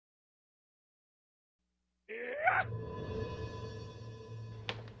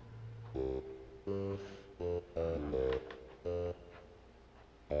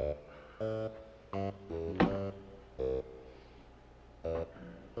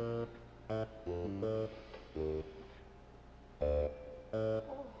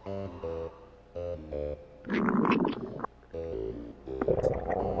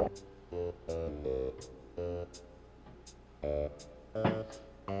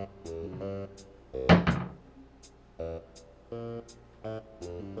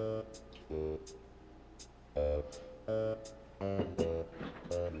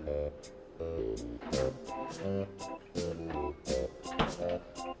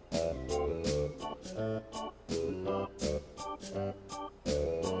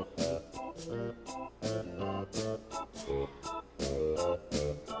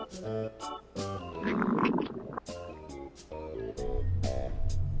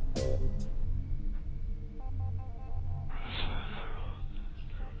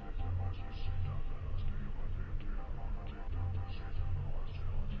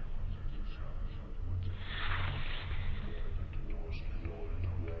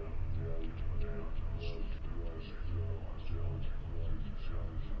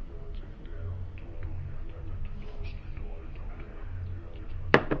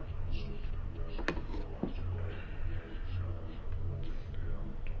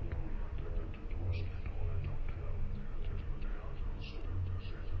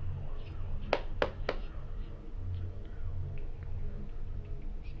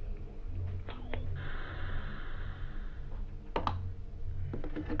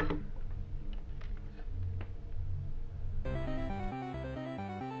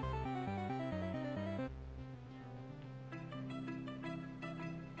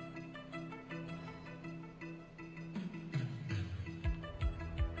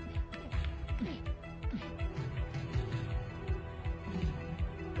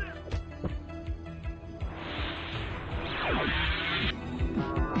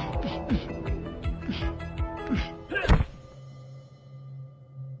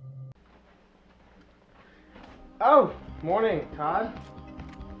Oh, morning, Todd.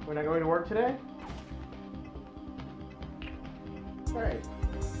 We're not going to work today? Great.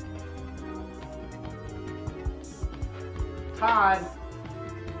 Todd,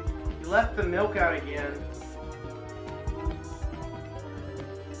 you left the milk out again.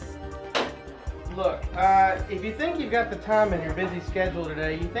 Look, if you think you've got the time in your busy schedule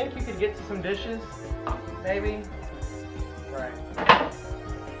today, you think you could get to some dishes? Maybe? Right.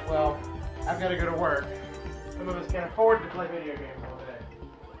 Well, I've got to go to work. Some of us can't afford to play video games all day.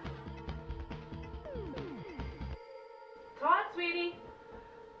 Todd, sweetie,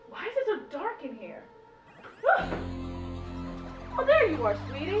 why is it so dark in here? Oh, there you are,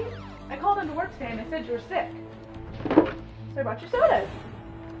 sweetie. I called into work today and they said you were sick. So I brought you sodas.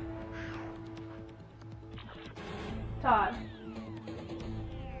 Todd,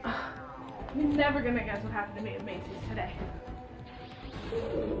 you're never gonna guess what happened to me at Macy's today.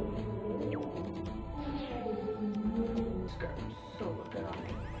 Skirt so good on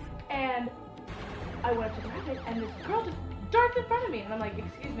me. And I went up to grab it and this girl just darts in front of me and I'm like,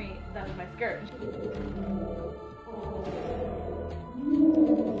 excuse me, that was my skirt.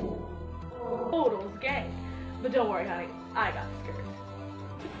 Total gay. But don't worry, honey, I got the skirt.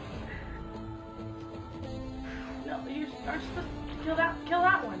 No, you are supposed to kill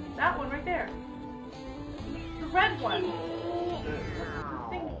that one. That one right there. The red one.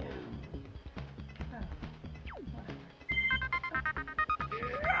 Think.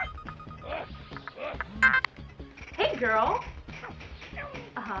 Hey, girl.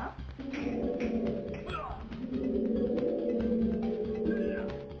 Uh-huh.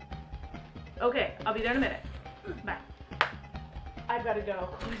 Okay, I'll be there in a minute. Bye. I've got to go.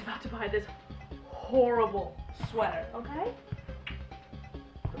 Chloe's about to buy this horrible sweater, okay?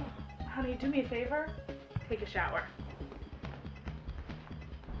 Honey, do me a favor. Take a shower.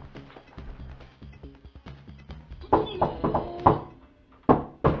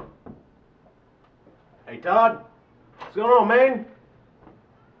 Hey, Todd. What's going on, man?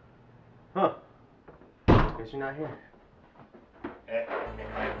 Huh. Guess you're not here.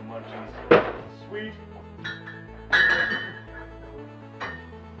 Munchies. Sweet.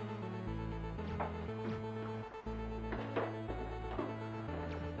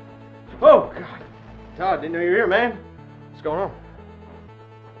 Oh, God. Todd, didn't know you were here, man. What's going on?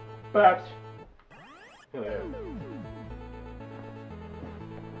 Babs. Hello.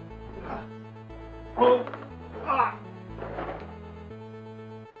 Oh. Ah.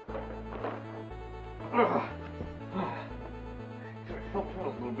 Ah. Could I help out a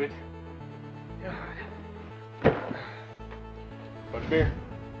little bit? God.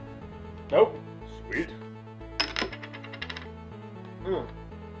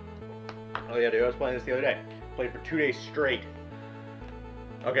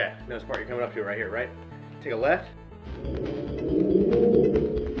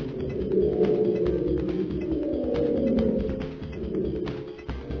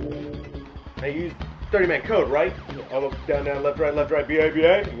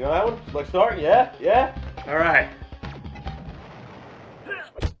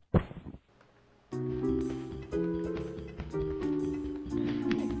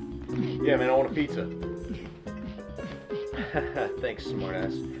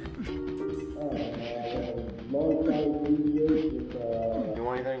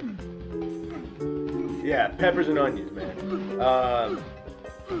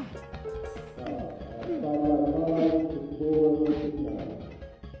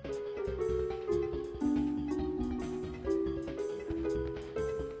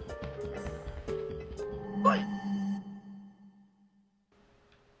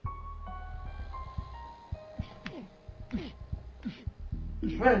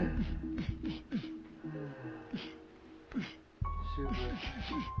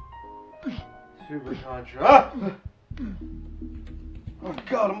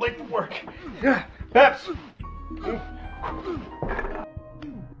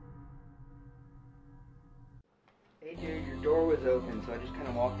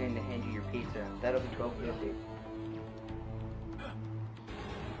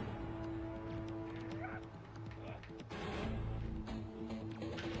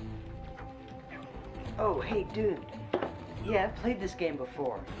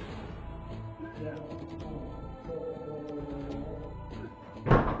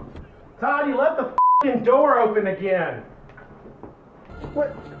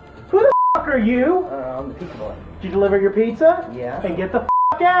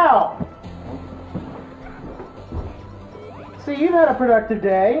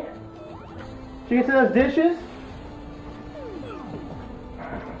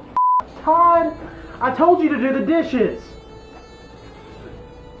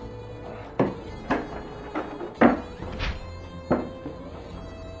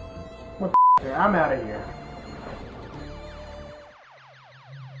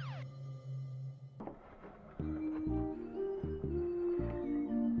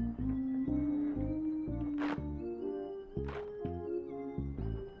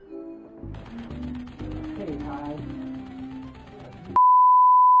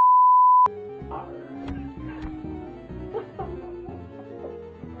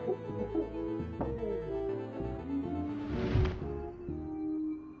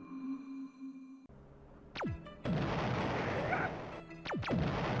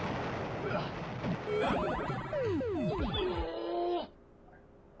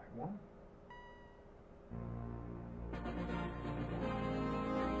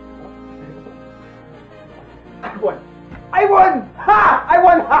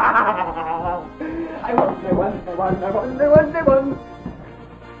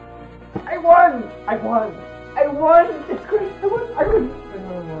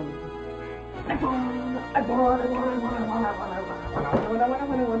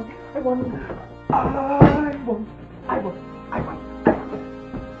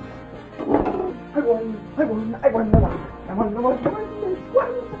 I won! I won! I won! I won! I won! I won! I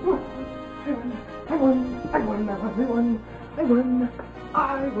won! I won! I won! I won! I won! I won!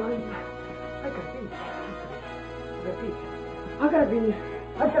 I won! I got beat. I got beat. I got beat.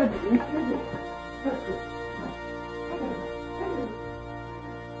 I got beat. That's good.